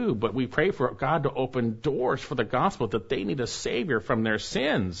true, but we pray for God to open doors for the gospel, that they need a Savior from their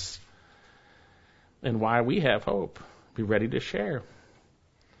sins. And why we have hope. Be ready to share.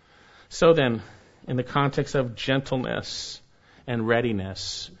 So then, in the context of gentleness and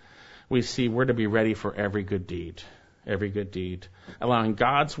readiness, we see we're to be ready for every good deed. Every good deed. Allowing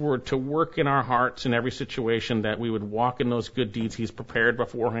God's Word to work in our hearts in every situation, that we would walk in those good deeds He's prepared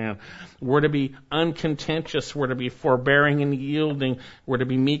beforehand. We're to be uncontentious. We're to be forbearing and yielding. We're to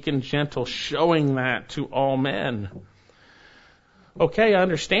be meek and gentle, showing that to all men. Okay, I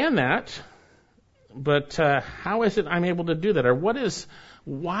understand that. But how is it I'm able to do that? Or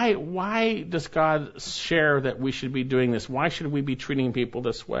why does God share that we should be doing this? Why should we be treating people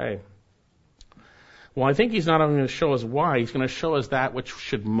this way? Well, I think He's not only going to show us why, He's going to show us that which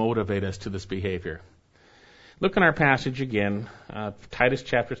should motivate us to this behavior. Look in our passage again, Titus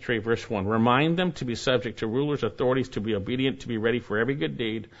chapter 3, verse 1. Remind them to be subject to rulers, authorities, to be obedient, to be ready for every good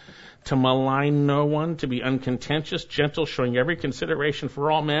deed, to malign no one, to be uncontentious, gentle, showing every consideration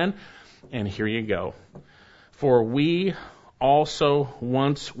for all men. And here you go. For we also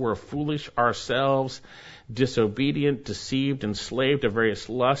once were foolish ourselves, disobedient, deceived, enslaved to various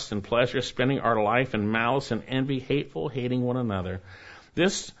lusts and pleasures, spending our life in malice and envy, hateful, hating one another.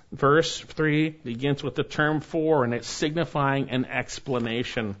 This verse 3 begins with the term for, and it's signifying an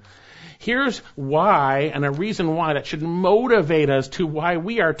explanation. Here's why, and a reason why that should motivate us to why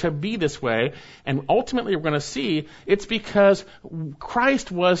we are to be this way. And ultimately we're going to see it's because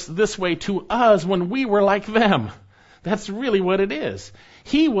Christ was this way to us when we were like them. That's really what it is.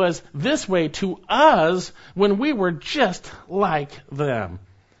 He was this way to us when we were just like them.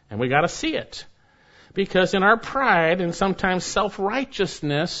 And we got to see it. Because in our pride and sometimes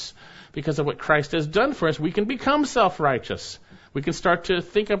self-righteousness, because of what Christ has done for us, we can become self-righteous. We can start to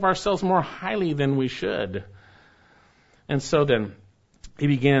think of ourselves more highly than we should. And so then, he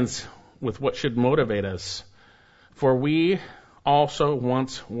begins with what should motivate us. For we also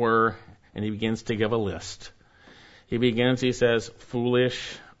once were, and he begins to give a list. He says,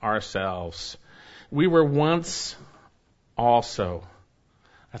 foolish ourselves. We were once also.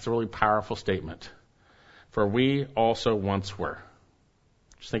 That's a really powerful statement. For we also once were.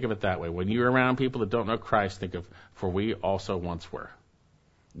 Just think of it that way. When you're around people that don't know Christ, think of, for we also once were.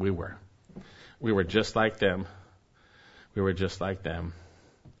 We were. We were just like them. We were just like them.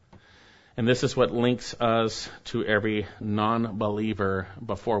 And this is what links us to every non-believer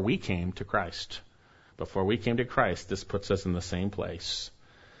before we came to Christ. Before we came to Christ, this puts us in the same place.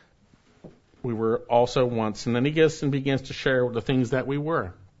 We were also once, and then he begins to share the things that we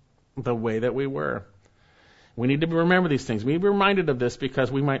were, the way that we were. We need to remember these things. We need to be reminded of this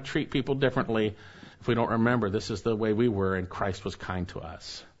because we might treat people differently if we don't remember this is the way we were and Christ was kind to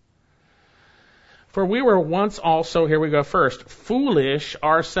us. For we were once also, here we go first, foolish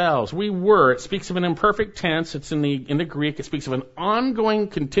ourselves. We were. It speaks of an imperfect tense. It's in the Greek. It speaks of an ongoing,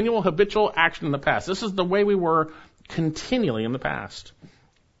 continual, habitual action in the past. This is the way we were continually in the past.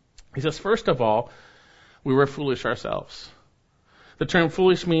 He says, first of all, we were foolish ourselves. The term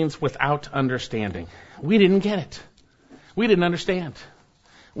foolish means without understanding. We didn't get it. We didn't understand.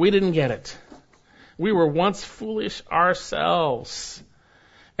 We didn't get it. We were once foolish ourselves.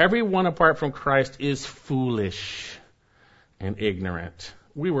 Everyone apart from Christ is foolish and ignorant.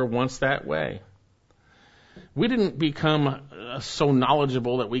 We were once that way. We didn't become so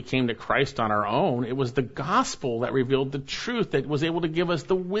knowledgeable that we came to Christ on our own. It was the gospel that revealed the truth, that was able to give us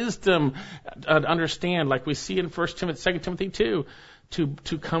the wisdom to understand, like we see in 1 Timothy, 2 Timothy 2,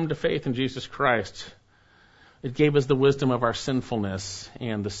 to come to faith in Jesus Christ. It gave us the wisdom of our sinfulness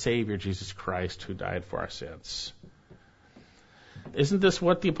and the Savior, Jesus Christ, who died for our sins. Isn't this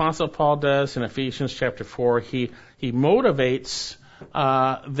what the Apostle Paul does in Ephesians chapter 4? He motivates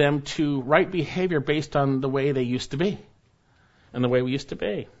them to right behavior based on the way they used to be and the way we used to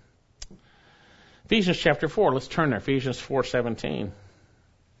be. Ephesians chapter 4, let's turn there. Ephesians 4:17.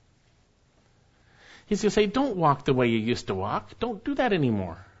 He's going to say, don't walk the way you used to walk. Don't do that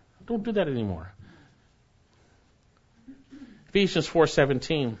anymore. Don't do that anymore. Ephesians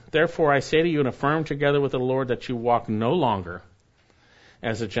 4:17. Therefore I say to you and affirm together with the Lord that you walk no longer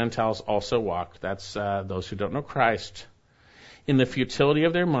as the Gentiles also walked. That's those who don't know Christ. In the futility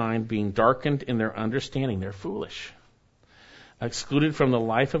of their mind, being darkened in their understanding. They're foolish. Excluded from the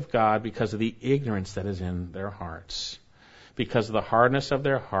life of God because of the ignorance that is in their hearts. Because of the hardness of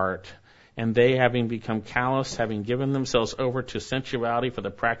their heart. And they, having become callous, having given themselves over to sensuality for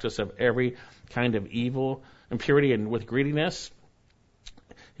the practice of every kind of evil, impurity, and with greediness.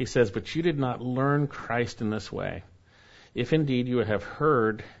 He says, but you did not learn Christ in this way. If indeed you have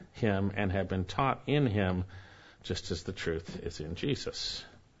heard him and have been taught in him, just as the truth is in Jesus.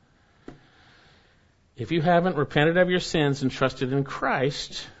 If you haven't repented of your sins and trusted in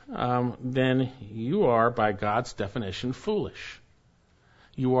Christ, then you are, by God's definition, foolish.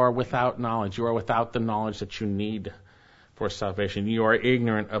 You are without knowledge. You are without the knowledge that you need for salvation. You are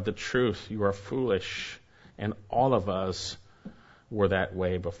ignorant of the truth. You are foolish. And all of us were that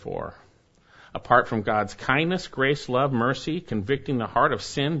way before. Apart from God's kindness, grace, love, mercy, convicting the heart of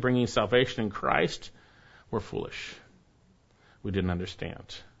sin, bringing salvation in Christ, we're foolish. We didn't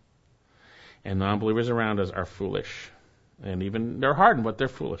understand. And non-believers around us are foolish. And even they're hardened, but they're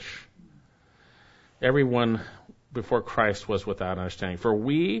foolish. Everyone before Christ was without understanding. For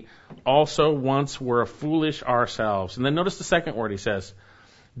we also once were foolish ourselves. And then notice the second word he says,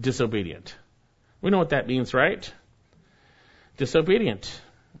 disobedient. We know what that means, right? Disobedient.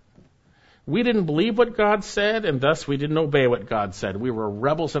 We didn't believe what God said, and thus we didn't obey what God said. We were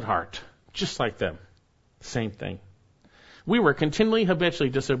rebels at heart, just like them. Same thing. We were continually, habitually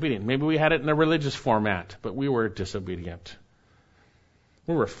disobedient. Maybe we had it in a religious format, but we were disobedient.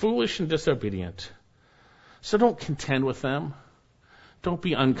 We were foolish and disobedient. So don't contend with them. Don't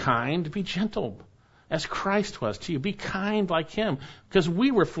be unkind. Be gentle, as Christ was to you. Be kind like him, because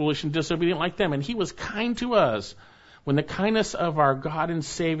we were foolish and disobedient like them, and he was kind to us. when the kindness of our God and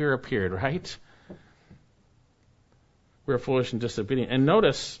Savior appeared, right? We were foolish and disobedient. And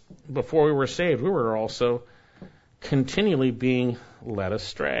notice, before we were saved, we were also continually being led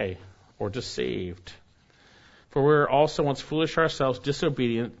astray or deceived. For we were also once foolish ourselves,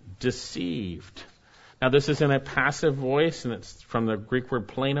 disobedient, deceived. Now, this is in a passive voice, and it's from the Greek word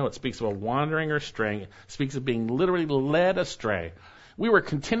plano. It speaks of a wandering or straying. It speaks of being literally led astray. We were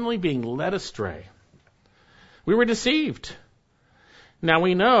continually being led astray. We were deceived. Now,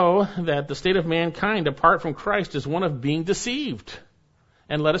 we know that the state of mankind apart from Christ is one of being deceived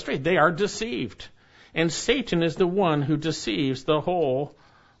and led astray. They are deceived. And Satan is the one who deceives the whole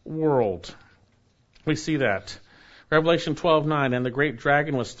world. We see that. Revelation 12:9, and the great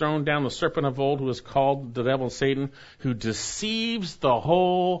dragon was thrown down, the serpent of old, who is called the devil and Satan, who deceives the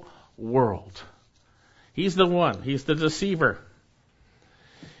whole world. He's the one. He's the deceiver.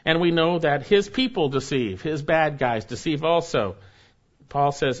 And we know that his people deceive. His bad guys deceive also.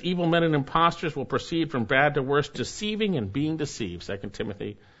 Paul says, evil men and impostors will proceed from bad to worse, deceiving and being deceived. 2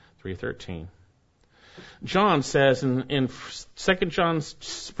 Timothy 3:13. John says in 2 John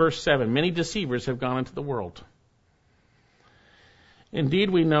verse 7, many deceivers have gone into the world. Indeed,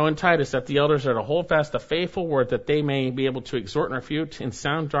 we know in Titus that the elders are to hold fast the faithful word, that they may be able to exhort and refute in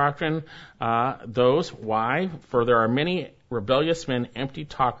sound doctrine those. Why? For there are many rebellious men, empty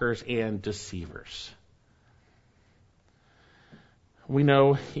talkers, and deceivers. We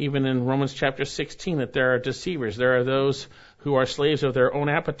know even in Romans chapter 16 that there are deceivers. There are those who are slaves of their own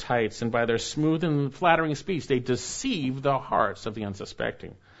appetites, and by their smooth and flattering speech, they deceive the hearts of the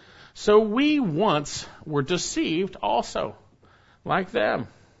unsuspecting. So we once were deceived also. Like them.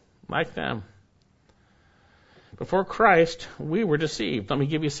 Before Christ, we were deceived. Let me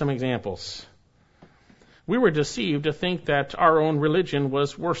give you some examples. We were deceived to think that our own religion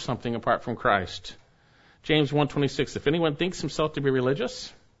was worth something apart from Christ. James 1:26, if anyone thinks himself to be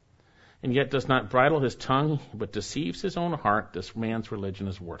religious, and yet does not bridle his tongue, but deceives his own heart, this man's religion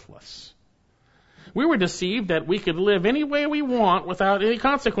is worthless. We were deceived that we could live any way we want without any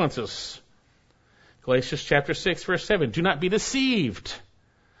consequences. Galatians chapter 6, verse 7, do not be deceived.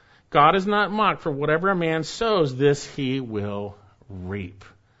 God is not mocked, for whatever a man sows, this he will reap.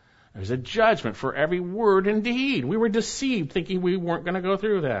 There's a judgment for every word and deed. We were deceived thinking we weren't going to go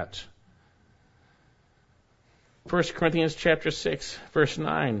through that. 1 Corinthians chapter 6, verse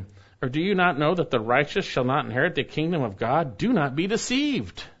 9, or do you not know that the righteous shall not inherit the kingdom of God? Do not be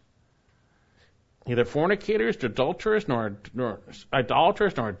deceived. Neither fornicators, nor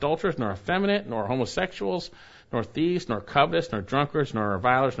idolaters, nor adulterers, nor effeminate, nor homosexuals, nor thieves, nor covetous, nor drunkards, nor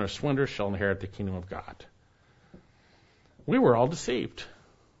revilers, nor swindlers shall inherit the kingdom of God. We were all deceived.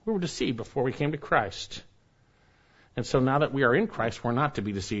 We were deceived before we came to Christ. And so now that we are in Christ, we're not to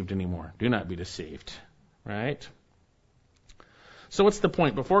be deceived anymore. Do not be deceived. Right? So what's the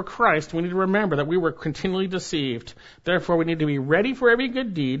point? Before Christ, we need to remember that we were continually deceived. Therefore, we need to be ready for every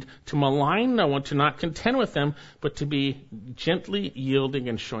good deed, to malign no one, to not contend with them, but to be gently yielding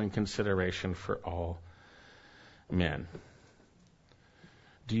and showing consideration for all men.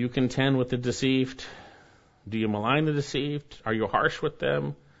 Do you contend with the deceived? Do you malign the deceived? Are you harsh with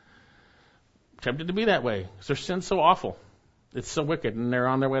them? Tempted to be that way, because their sin's so awful. It's so wicked, and they're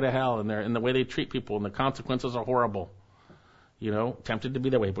on their way to hell, and the way they treat people, and the consequences are horrible. You know, tempted to be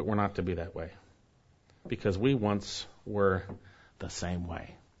that way, but we're not to be that way. Because we once were the same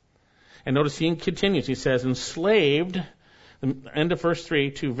way. And notice he continues. He says, enslaved, the end of verse 3,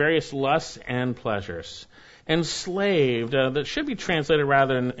 to various lusts and pleasures. Enslaved, that should be translated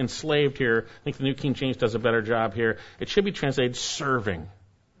rather than enslaved here. I think the New King James does a better job here. It should be translated serving.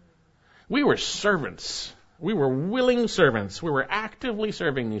 We were servants. We were willing servants. We were actively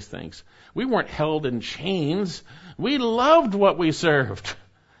serving these things. We weren't held in chains. We loved what we served.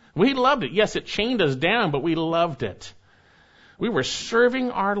 We loved it. Yes, it chained us down, but we loved it. We were serving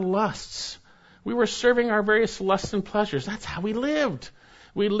our lusts. We were serving our various lusts and pleasures. That's how we lived.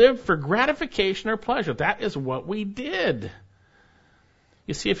 We lived for gratification or pleasure. That is what we did.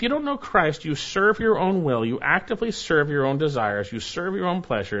 You see, if you don't know Christ, you serve your own will. You actively serve your own desires. You serve your own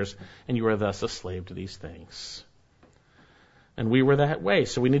pleasures, and you are thus a slave to these things. And we were that way.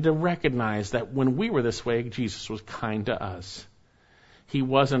 So we need to recognize that when we were this way, Jesus was kind to us. He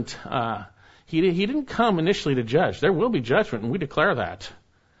wasn't, he didn't come initially to judge. There will be judgment, and we declare that.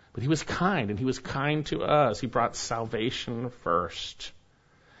 But he was kind, and he was kind to us. He brought salvation first.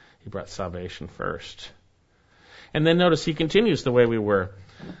 He brought salvation first. And then notice he continues the way we were,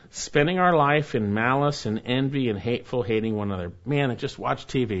 spending our life in malice and envy and hating one another. Man, just watch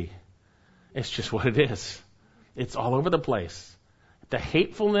TV. It's just what it is. It's all over the place. the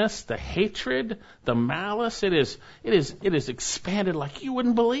hatefulness, the hatred, the malice, it is expanded like you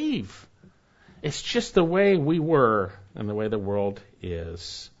wouldn't believe. It's just the way we were and the way the world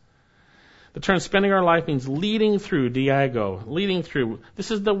is. The term spending our life means leading through, diago, leading through. This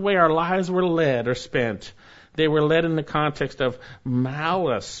is the way our lives were led or spent. They were led in the context of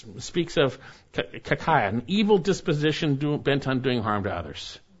malice. It speaks of kakaya, an evil disposition bent on doing harm to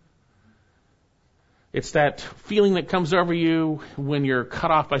others. It's that feeling that comes over you when you're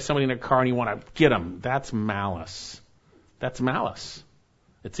cut off by somebody in a car and you want to get them. That's malice. That's malice.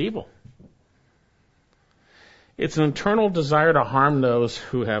 It's evil. It's an internal desire to harm those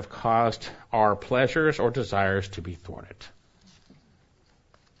who have caused our pleasures or desires to be thwarted.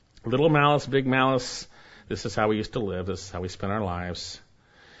 Little malice, big malice. This is how we used to live. This is how we spent our lives.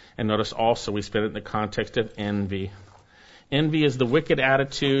 And notice also we spend it in the context of envy. Envy is the wicked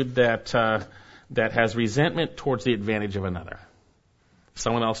attitude that has resentment towards the advantage of another.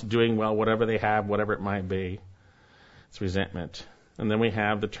 Someone else doing well, whatever they have, whatever it might be. It's resentment. And then we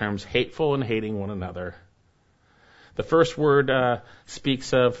have the terms hateful and hating one another. The first word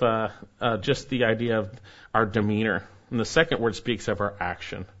speaks of just the idea of our demeanor. And the second word speaks of our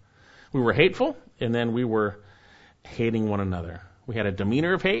action. We were hateful, and then we were hating one another. We had a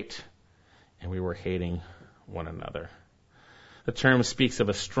demeanor of hate, and we were hating one another. The term speaks of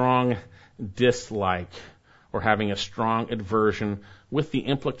a strong dislike or having a strong aversion with the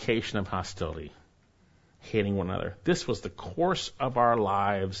implication of hostility, hating one another. This was the course of our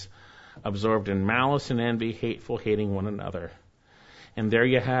lives, absorbed in malice and envy, hateful, hating one another. And there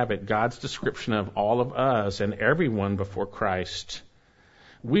you have it, God's description of all of us and everyone before Christ.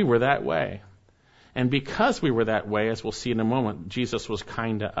 We were that way. And because we were that way, as we'll see in a moment, Jesus was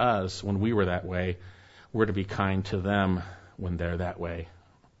kind to us when we were that way. We're to be kind to them when they're that way.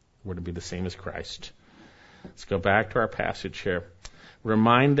 We're to be the same as Christ. Let's go back to our passage here.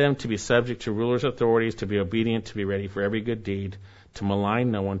 Remind them to be subject to rulers' authorities, to be obedient, to be ready for every good deed, to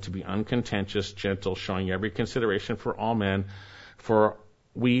malign no one, to be uncontentious, gentle, showing every consideration for all men. For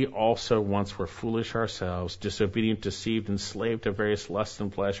we also once were foolish ourselves, disobedient, deceived, enslaved to various lusts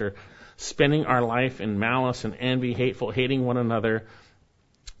and pleasure, spending our life in malice and envy, hateful, hating one another.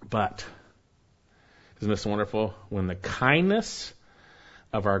 But, isn't this wonderful? When the kindness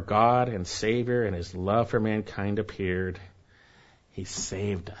of our God and Savior and His love for mankind appeared, He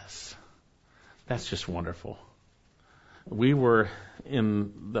saved us. That's just wonderful. We were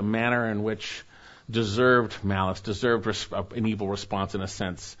in the manner in which deserved malice, deserved an evil response in a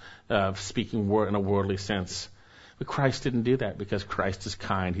sense, of speaking in a worldly sense. But Christ didn't do that because Christ is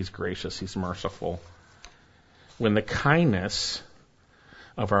kind, He's gracious, He's merciful. When the kindness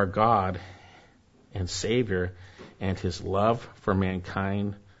of our God and Savior and His love for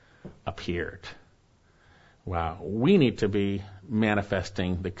mankind appeared. Wow, we need to be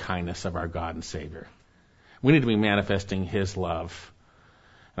manifesting the kindness of our God and Savior. We need to be manifesting His love.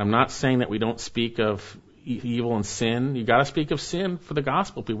 And I'm not saying that we don't speak of evil and sin. You've got to speak of sin for the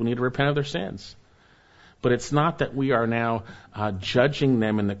gospel. People need to repent of their sins. But it's not that we are now judging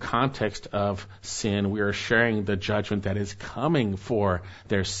them in the context of sin. We are sharing the judgment that is coming for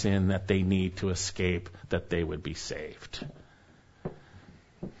their sin that they need to escape, that they would be saved.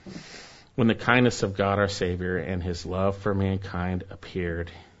 When the kindness of God our Savior and His love for mankind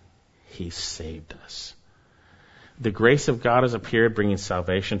appeared, He saved us. The grace of God has appeared, bringing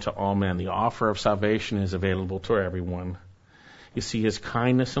salvation to all men. The offer of salvation is available to everyone. You see, His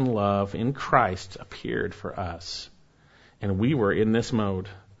kindness and love in Christ appeared for us. And we were in this mode,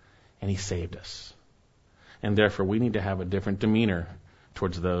 and He saved us. And therefore, we need to have a different demeanor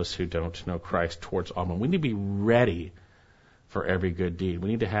towards those who don't know Christ, towards all men. We need to be ready for every good deed. We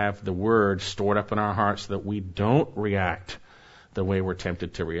need to have the Word stored up in our hearts so that we don't react the way we're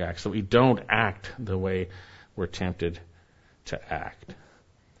tempted to react, so we don't act the way we're tempted to act.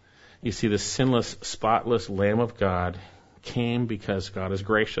 You see, the sinless, spotless Lamb of God came because God is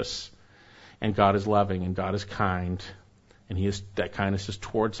gracious, and God is loving, and God is kind, and that kindness is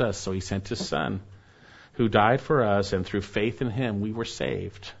towards us. So He sent His Son, who died for us, and through faith in Him, we were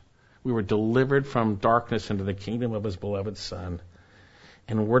saved. We were delivered from darkness into the kingdom of His beloved Son.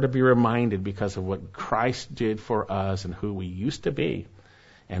 And we're to be reminded, because of what Christ did for us and who we used to be,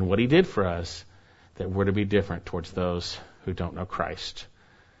 and what He did for us, that we're to be different towards those who don't know Christ.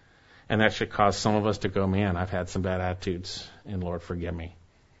 And that should cause some of us to go, man, I've had some bad attitudes, and Lord, forgive me.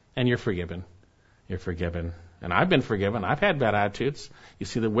 And you're forgiven. You're forgiven. And I've been forgiven. I've had bad attitudes. You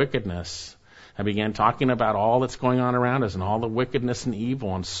see the wickedness. I began talking about all that's going on around us and all the wickedness and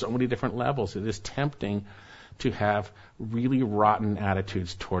evil on so many different levels. It is tempting to have really rotten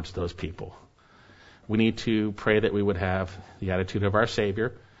attitudes towards those people. We need to pray that we would have the attitude of our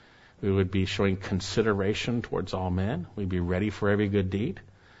Savior. We would be showing consideration towards all men. We'd be ready for every good deed.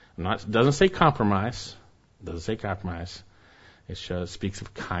 It doesn't say compromise. It doesn't say compromise. It speaks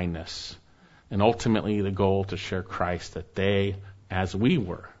of kindness. And ultimately the goal to share Christ, that they, as we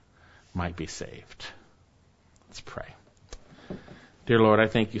were, might be saved. Let's pray. Dear Lord, I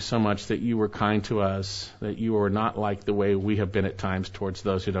thank you so much that you were kind to us, that you are not like the way we have been at times towards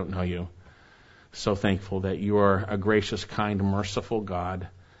those who don't know you. So thankful that you are a gracious, kind, merciful God.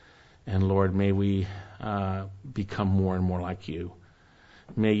 And Lord, may we become more and more like you.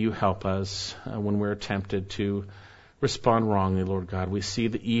 May you help us when we're tempted to respond wrongly, Lord God. We see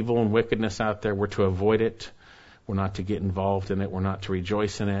the evil and wickedness out there. We're to avoid it. We're not to get involved in it. We're not to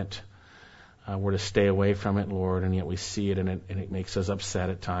rejoice in it. We're to stay away from it, Lord, and yet we see it, and it makes us upset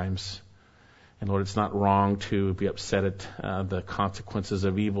at times. And Lord, it's not wrong to be upset at the consequences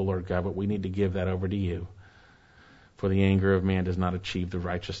of evil, Lord God, but we need to give that over to you. For the anger of man does not achieve the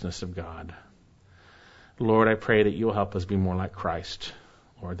righteousness of God. Lord, I pray that you'll help us be more like Christ.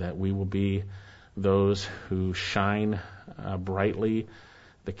 Lord, that we will be those who shine brightly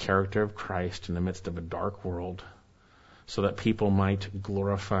the character of Christ in the midst of a dark world, so that people might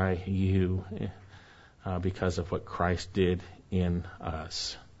glorify you because of what Christ did in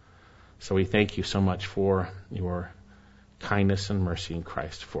us. So we thank you so much for your kindness and mercy in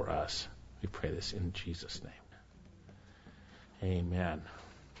Christ for us. We pray this in Jesus' name. Amen.